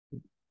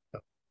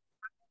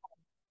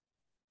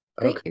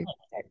Okay. Okay.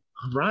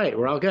 All right.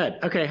 We're all good.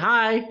 Okay.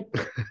 Hi.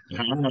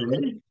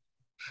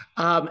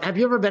 Hi. Have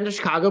you ever been to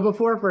Chicago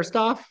before, first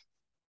off?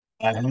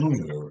 I have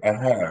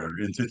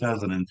in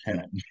 2010,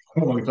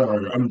 a long time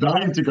ago. I'm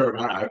dying to go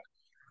back.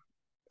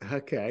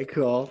 Okay,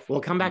 cool.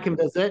 We'll come back and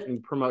visit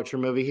and promote your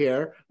movie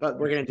here, but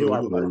we're going to do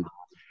our part. Absolutely.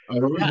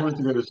 I've always Yeah, wanted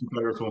to go to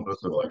Chicago Film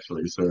Festival,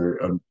 actually.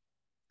 So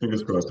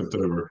fingers crossed,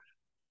 October.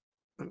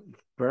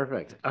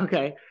 perfect.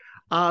 Okay.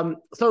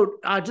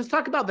 Just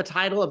talk about the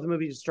title of the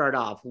movie to start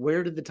off.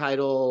 Where did the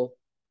title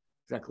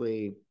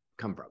exactly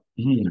come from?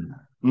 Hmm.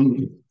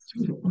 Hmm.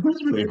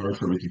 It's really hard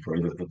for me to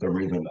phrase it for some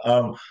reason.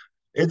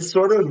 It's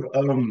sort of,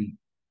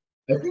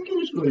 I think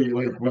initially,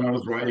 like when I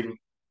was writing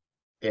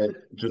it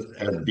just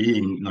as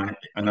being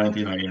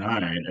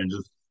 1999 and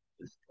just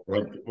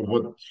like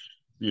what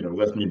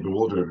left me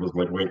bewildered was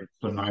like, wait,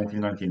 so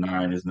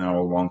 1999 is now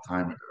a long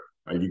time ago.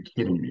 Are you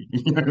kidding me?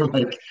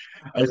 Like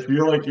I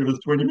feel like it was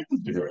 20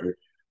 minutes ago,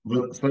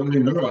 but suddenly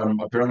no, I'm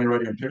apparently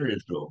writing a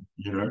period film.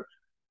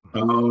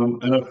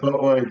 And I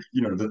felt like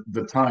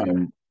the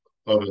time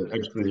of it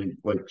actually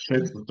like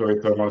shapes the story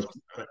so much.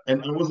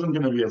 And I wasn't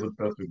gonna be as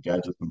obsessed with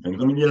gadgets and things.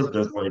 I mean, yes,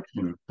 there's like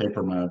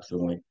paper maps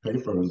and like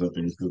payphones and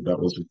things because that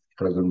was just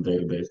present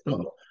day-to-day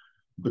stuff.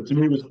 But to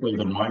me, it was like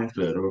the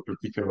mindset of a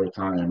particular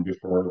time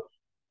before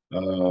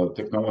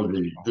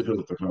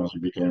digital technology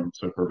became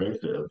so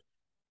pervasive.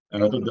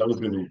 And I thought that was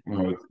going to be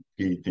one of the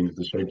key things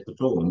to shape the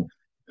film.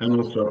 And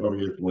also,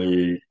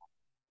 obviously,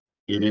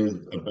 it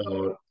is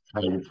about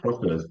how you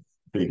process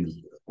things,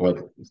 like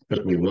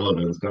especially love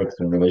and sex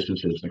and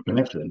relationships and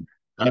connection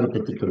at a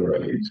particular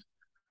age.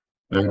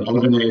 And I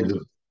was an age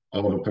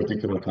of a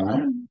particular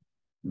time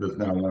that's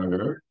now long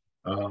ago.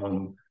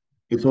 Um,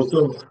 it's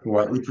also a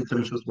slightly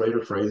pretentious way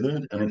to phrase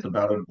it, and it's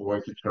about a boy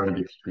who's trying to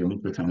be extremely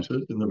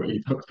pretentious in the way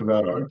he talks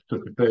about art.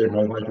 Just to say,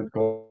 my life is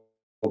called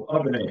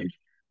Of an Age.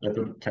 I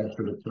could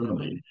capture it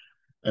eternally.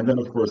 And then,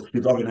 of course,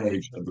 he's of an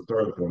age at the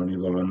start of the film, and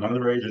he's of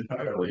another age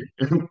entirely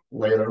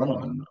later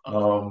on.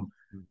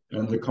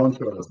 And the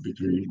contrast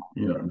between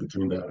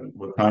that and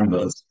what time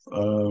does,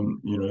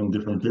 in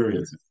different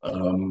periods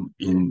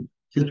in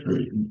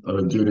history,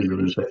 due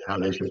to how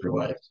they shape your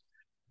life.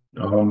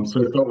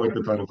 So it felt like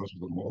the title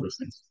touches on all those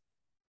things.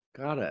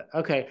 Got it.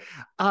 Okay.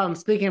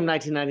 Speaking of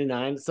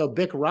 1999, so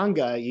Bic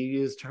Runga, you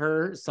used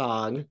her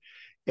song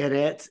in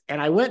it,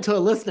 and I went to a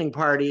listening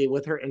party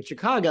with her in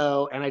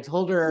Chicago, and I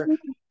told her,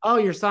 "Oh,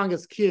 your song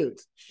is cute."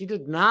 She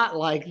did not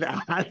like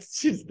that.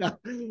 She's not.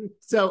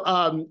 So,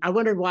 I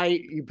wondered why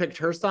you picked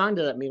her song.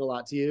 Did that mean a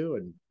lot to you?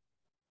 And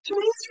To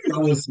me, to be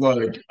honest,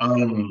 like, I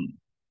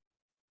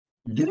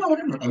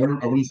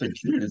wouldn't say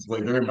cute. It's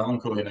like very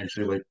melancholy and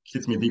actually like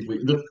hits me deeply.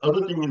 The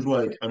other thing is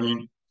like, I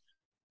mean,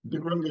 the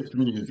ground gets to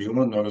New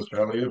Zealand, not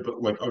Australia,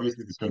 but like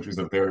obviously these countries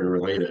are very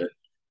related.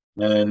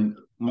 And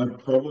my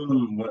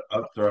problem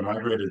after I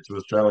migrated to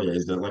Australia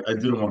is that like I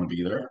didn't want to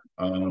be there.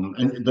 And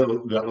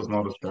that was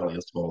not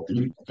Australia's fault.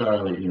 It's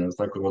entirely,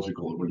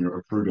 psychological when you're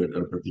uprooted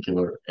at a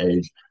particular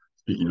age.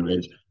 Speaking of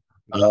age,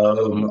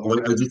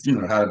 like I just,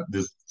 had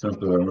this sense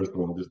of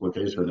emotional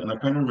dislocation, and I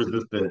kind of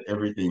resisted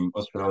everything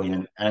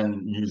Australian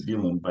and New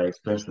Zealand by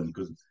extension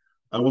because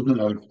I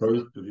wasn't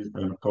exposed to these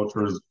kind of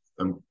cultures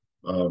and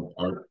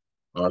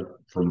art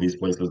from these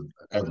places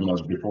as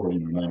much before,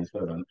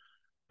 97.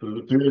 So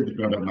the period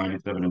between about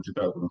 97 and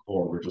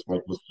 2004 were just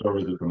like was so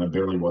resistant. I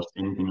barely watched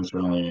anything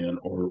Australian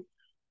or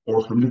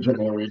from the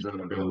general region.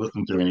 I barely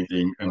listened to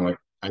anything and like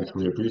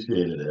actually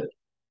appreciated it.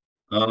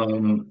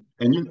 And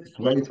yet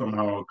Sway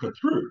somehow cut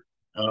through.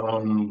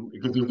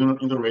 Because it was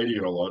in the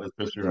radio a lot,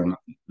 especially around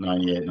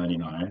 98,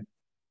 99.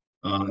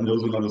 And there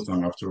was another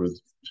song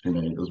afterwards she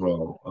made as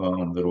well,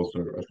 that also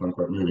I found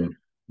quite moving.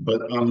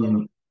 But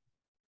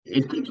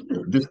it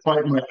continued,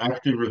 despite my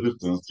active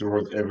resistance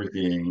towards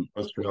everything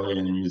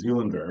Australian and New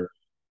Zealander.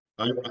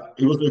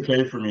 It was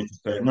okay for me to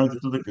say, no,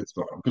 this is a good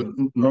song. Because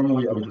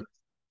normally I would just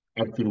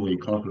actively,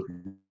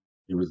 consciously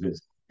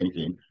resist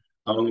anything.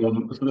 So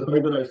the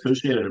fact that I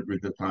associated it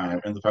with the time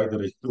and the fact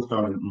that I still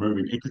found it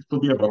moving, it could still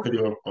be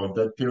evocative of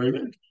that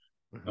period,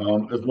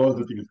 as well as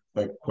I think it's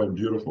like quite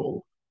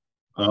beautiful.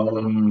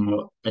 And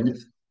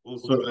it's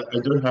also I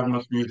don't have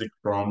much music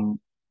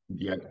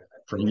the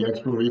from the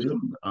actual region,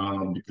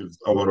 because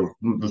a lot of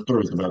the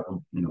stories about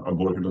a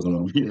boy who doesn't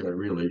want to be there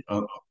really,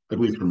 at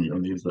least for me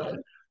on the inside.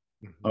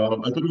 I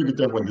thought we could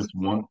have like this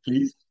one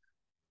piece,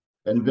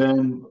 and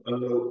then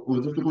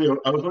logistically,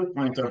 I was always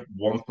trying to have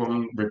one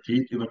song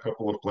repeat in a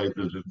couple of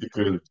places, just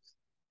because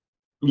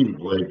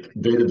like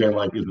day-to-day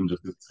life isn't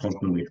just this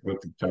constantly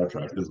eclectic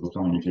soundtrack. This is a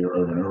song you hear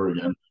over and over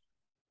again.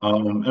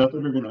 And I thought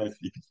it would be nice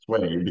if you could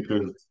sway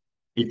because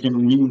it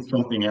can mean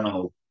something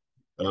else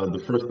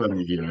the first time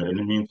you hear it, and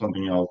it means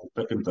something else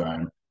the second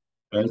time,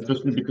 and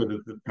especially because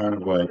it's this kind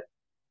of like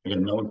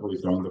again melancholy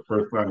song. The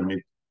first time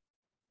it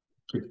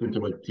kicks into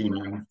like teen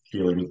angst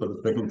feelings, but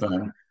the second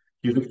time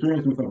he's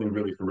experiencing something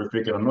really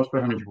horrific, and I'm not sure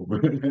how many people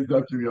realize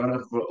that to be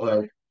honest, but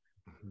like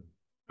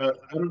I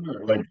don't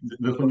know, like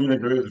there's something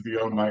that goes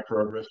beyond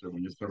microaggression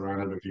when you're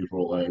surrounded with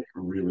people like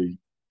really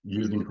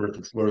using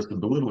horrific slurs to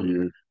belittle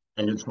you,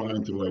 and you're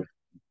trying to like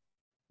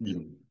you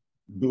know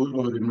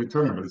deliver it in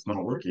return, but it's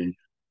not working.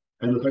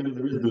 And the fact that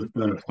there is this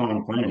kind of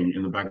song playing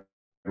in the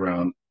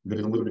background that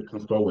is a little bit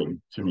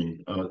consoling to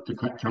me, to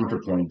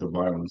counterpoint the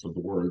violence of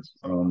the words.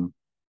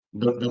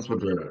 That's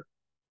what they're at. I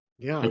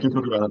Yeah. can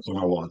talk about that song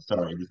a lot.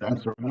 Sorry, this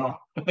answer now.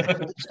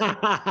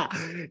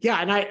 Yeah,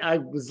 and I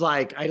was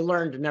like, I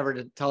learned never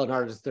to tell an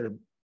artist their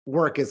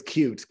work is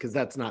cute because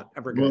that's not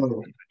ever good.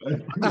 Well,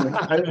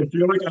 I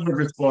feel like I would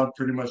respond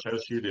pretty much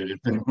as she did if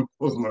anyone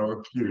was my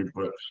work cute,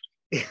 but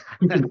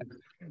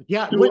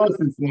Yeah, to what us,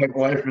 it's like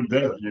life and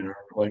death,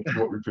 like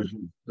what we produce.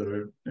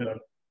 So, yeah.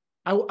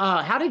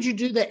 how did you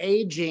do the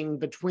aging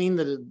between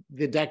the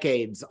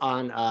decades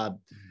on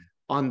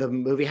the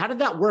movie? How did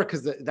that work?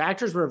 Because the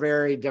actors were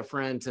very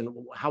different, and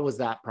how was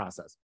that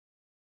process?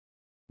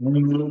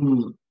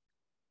 Mm,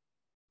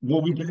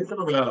 well, we gave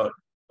them about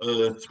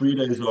 3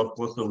 days off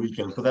plus the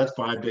weekend, so that's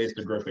 5 days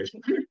to grow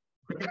facial hair.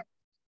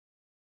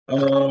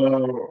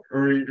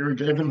 We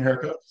gave them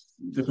haircuts,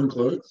 different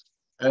clothes,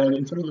 and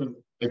in terms of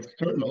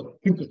external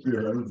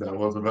interference, that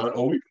was about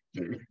all we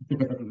could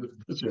do.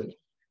 That's it.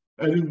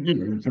 And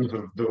in terms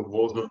of the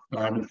laws of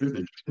time and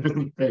physics,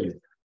 space.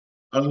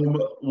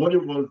 What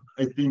it was,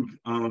 I think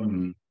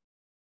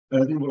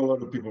what a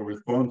lot of people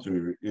respond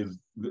to is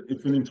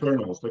it's an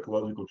internal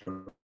psychological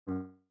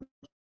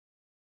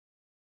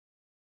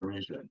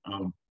transformation.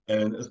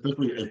 And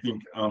especially,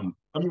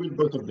 with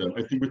both of them,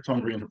 I think with Tom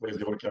Green, who plays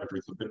the older character,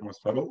 it's a bit more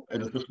subtle,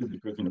 and especially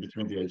because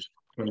between the age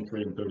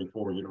 23 and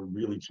 34,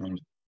 really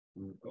change.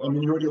 You're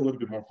already a little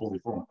bit more fully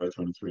formed by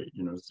 23,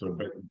 so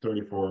by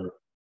 34,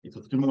 it's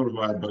a similar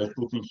vibe, but I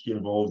still think he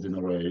evolved in a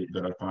way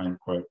that I find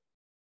quite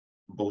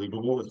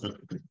believable,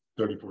 especially because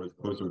 34 is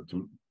closer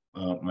to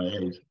my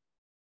age.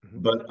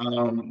 Mhm. But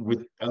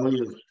with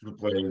Elias, who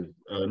plays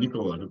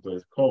Nicola, who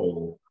plays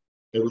Cole,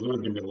 it was always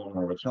going to be a lot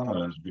more of a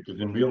challenge because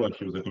in real life,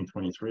 he was, I think,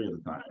 23 at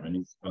the time.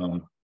 And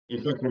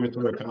in fact, when we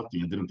started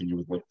casting, I didn't think it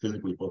was like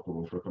physically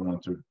possible for someone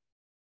to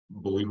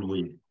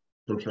believably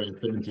portray a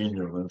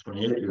 17-year-old and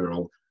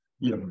 28-year-old,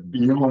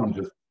 beyond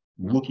just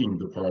looking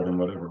the part and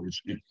whatever, which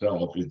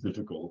itself is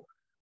difficult.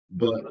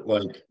 But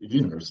like,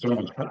 so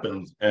much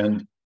happens.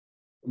 And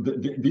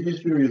the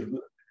issue is,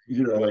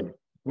 like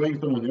playing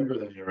someone younger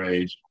than your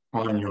age,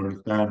 fine, you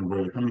understand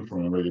where you're coming from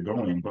and where you're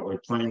going, but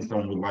like playing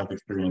someone with life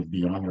experience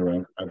beyond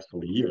your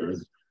actual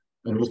years,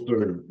 and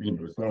also,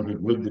 someone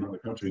who's lived in other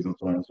countries and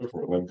so on and so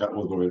forth, like that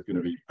was always going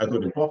to be, I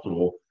thought,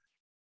 impossible.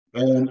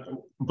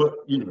 But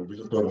we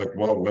just thought like,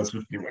 well, let's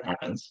just see what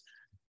happens.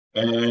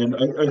 And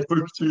I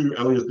spoke to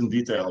Elias in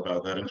detail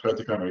about that and tried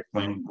to kind of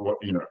explain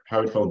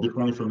how it felt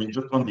differently for me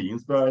just on the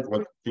inside,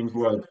 like things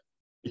like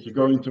if you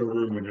go into a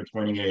room when you're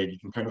 28, you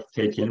can kind of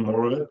take in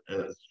more of it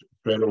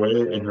straight away,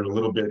 and you're a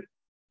little bit,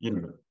 you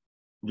know,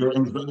 your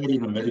anxiety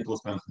in a medical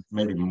sense is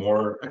maybe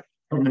more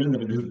prominent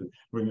than it is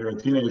when you're a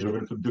teenager,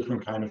 but it's a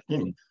different kind of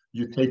thing.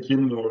 You take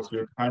in more, so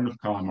you're kind of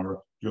calmer,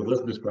 you're less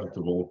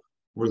distractible.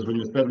 Whereas when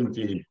you're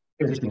 17,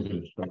 everything's a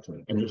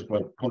distraction, and you're just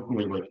like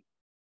constantly like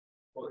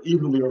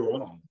easily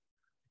overwhelmed.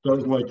 So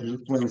it's like you're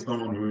just playing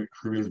someone who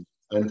is,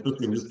 and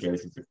especially in this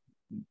case, it's a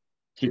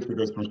kid who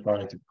goes from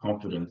shy to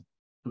confident.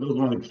 So those are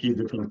one of the key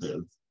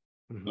differences.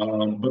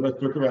 Mhm. But I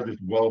spoke about this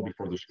well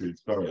before the shoot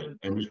started,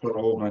 and we shot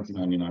all of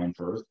 1999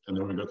 first, and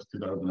then when we got to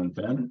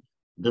 2010,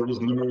 there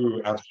was no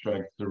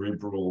abstract,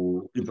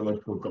 cerebral,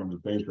 intellectual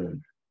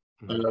conversation.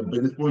 Mhm. By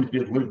this point, he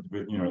had lived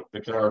with,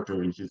 the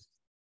character in his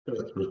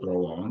chest for so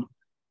long,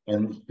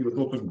 and he was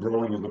also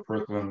growing as a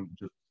person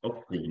just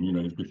off screen.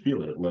 You could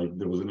feel it. Like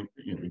there was the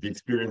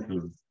experience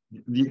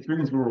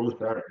we were always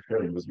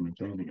sharing was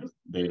changing us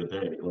day to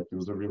day. Like it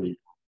was a really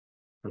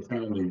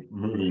profoundly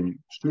moving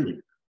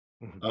shoot.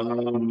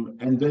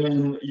 Mhm. And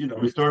then,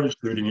 we started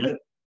shooting it.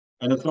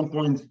 And at some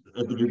point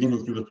at the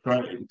beginning, he was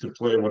trying to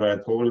play what I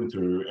had told him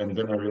to. And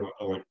then I realized,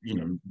 like,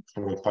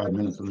 for like 5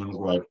 minutes, and then I was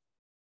like,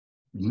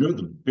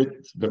 the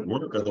bits that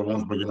work are the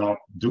ones where you're not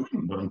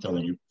doing what I'm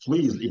telling you.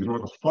 Please ignore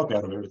the fuck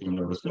out of everything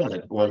you ever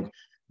said. Like,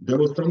 there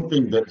was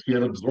something that he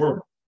had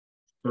absorbed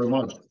very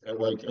much.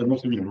 Like, and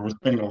most of we were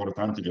spending a lot of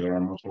time together.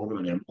 I'm much older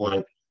than him.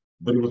 Like,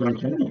 but it was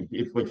uncanny.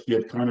 It's like he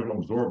had kind of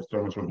absorbed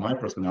so much of my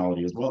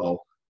personality as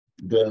well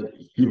that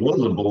he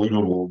was a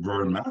believable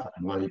grown man.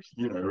 Like,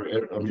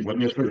 let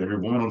me assure you, every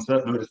woman on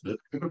set noticed it.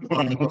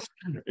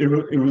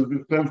 It was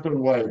this sense of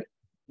like,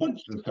 what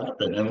just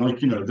happened? And like,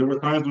 there were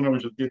times when I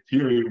would just get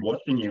teary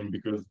watching him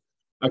because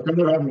I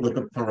kind of have like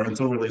a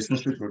parental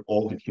relationship with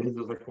all the kids,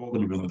 as I call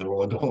them, even though they're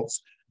all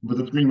adults. But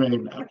the three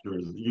main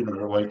actors,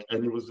 like,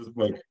 and it was just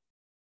like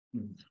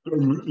so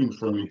moving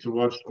for me to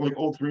watch like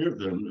all three of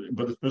them,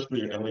 but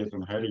especially Elliot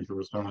and Heidi, who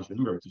were so much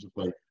younger, to just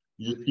like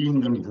you're seeing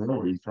them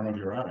grow in front of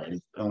your eyes,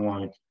 and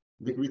like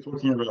they could be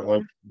talking about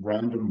like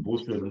random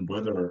bullshit and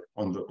weather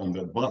on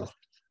the bus,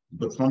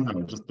 but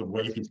somehow just the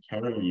way he's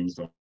carrying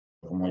himself,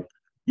 I'm like,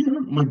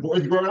 my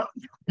boy's grown up.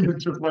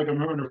 It's just like a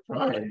moment of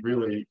pride,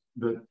 really.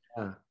 That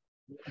Yeah.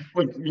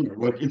 like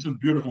like it's just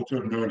beautiful to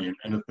have known him,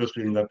 and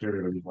especially in that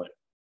period of his life.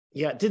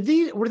 Yeah.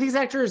 Were these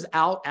actors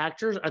out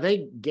actors? Are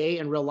they gay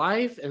in real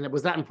life? And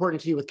was that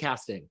important to you with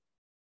casting?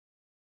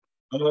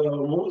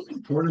 What was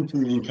important to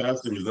me in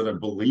casting is that I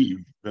believe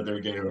that they're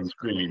gay on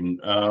screen,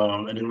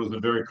 and it was a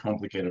very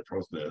complicated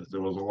process.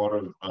 There was a lot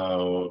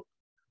of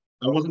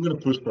I wasn't going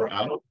to push her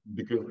out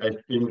because I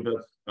think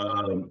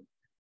that's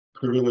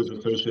privilege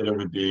associated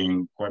with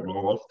being quite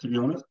well off, to be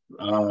honest.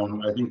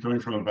 I think coming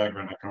from a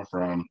background I come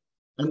from,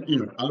 and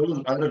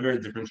I had a very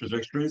different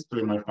trajectory. So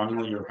in my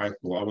final year of high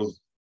school, I was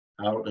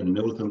out and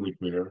militantly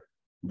queer,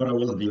 but I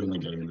wasn't the only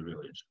gay in the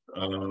village,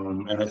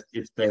 and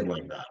it stayed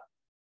like that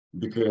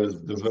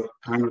because there's a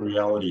kind of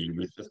reality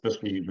with,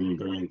 especially when you're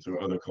going into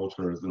other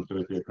cultures and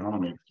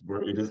socioeconomics,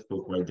 where it is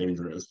still quite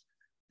dangerous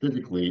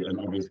physically, and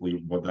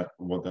obviously what that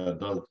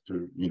does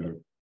to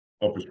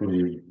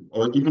opportunity,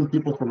 or even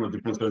people from a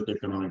different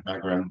socioeconomic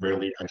background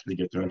rarely actually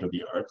get to enter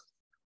the arts.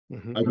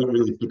 Mm-hmm. I got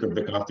really sick of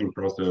the casting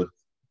process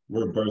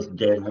where both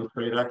gay and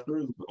straight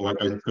actors, like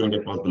I just couldn't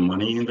get past the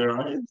money in their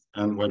eyes.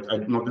 And like,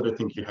 not that I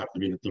think you have to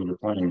be the thing you're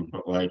playing,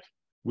 but like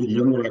with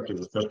younger actors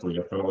especially,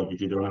 I felt like if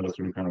you don't have a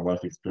certain kind of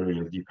life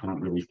experience, you can't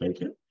really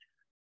fake it.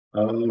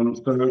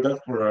 So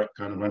that's where I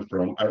kind of went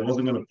from. I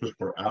wasn't going to push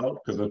for out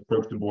because I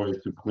spoke to boys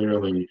who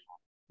clearly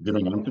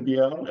didn't want to be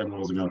out, and I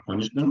wasn't going to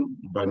punish them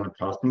by not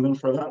casting them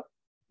for that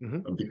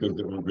Mm-hmm. because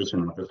they weren't rich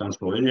enough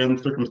essentially, and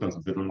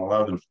circumstances didn't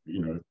allow them,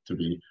 to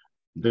be.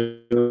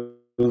 There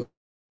was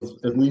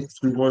at least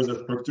two boys I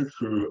spoke to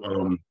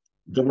who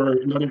they were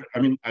not even, I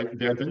mean,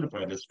 they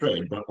identified as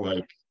straight, but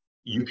like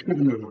you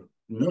kind of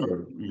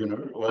know,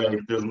 like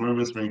there's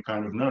moments when you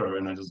kind of know,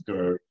 and I just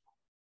go,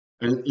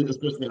 and it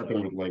especially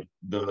happened with like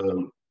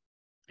the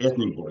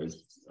ethnic boys,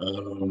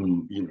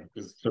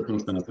 because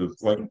circumstances,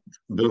 like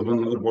there was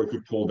one other boy who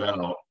pulled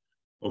out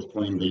of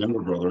playing the younger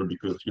brother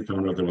because he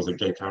found out there was a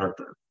gay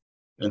character,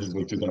 and this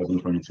was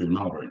 2022 in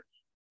Melbourne.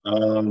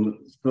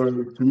 So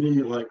to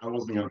me, like I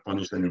wasn't gonna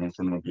punish anyone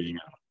for not being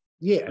out,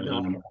 Yeah, no.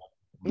 and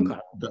Okay.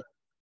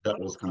 that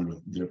was kind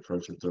of the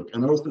approach I took.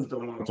 And I also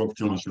don't want to talk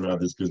too much about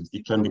this because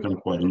it can become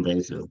quite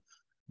invasive.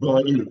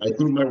 But like, I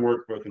think my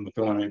work both in the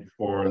film I made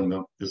before and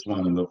this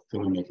one and the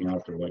filmmaking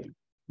after, like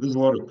there's a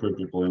lot of queer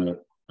people in it.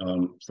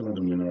 Some of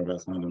them we know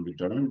about, some of them we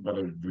don't, but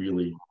I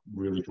really,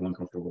 really feel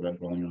uncomfortable about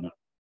dwelling on it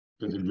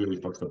because it really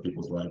fucks up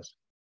people's lives.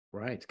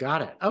 Right.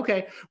 Got it.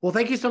 Okay. Well,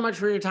 thank you so much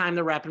for your time.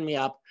 They're wrapping me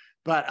up.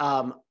 But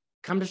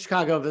come to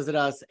Chicago, visit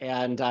us,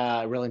 and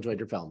I really enjoyed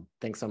your film.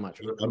 Thanks so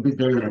much. I'll be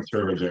there next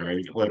year,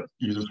 Jerry. Like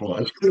you just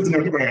watch. There's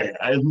no way.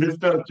 I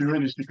missed out too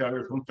many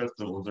Chicago film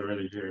festivals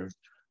already here.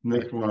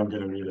 Next one, I'm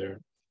gonna be there.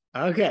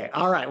 Okay.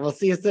 All right. We'll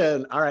see you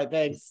soon. All right.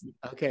 Thanks.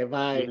 Okay.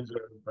 Bye.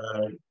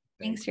 Bye.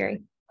 Thanks,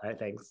 Jerry. All right.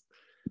 Thanks.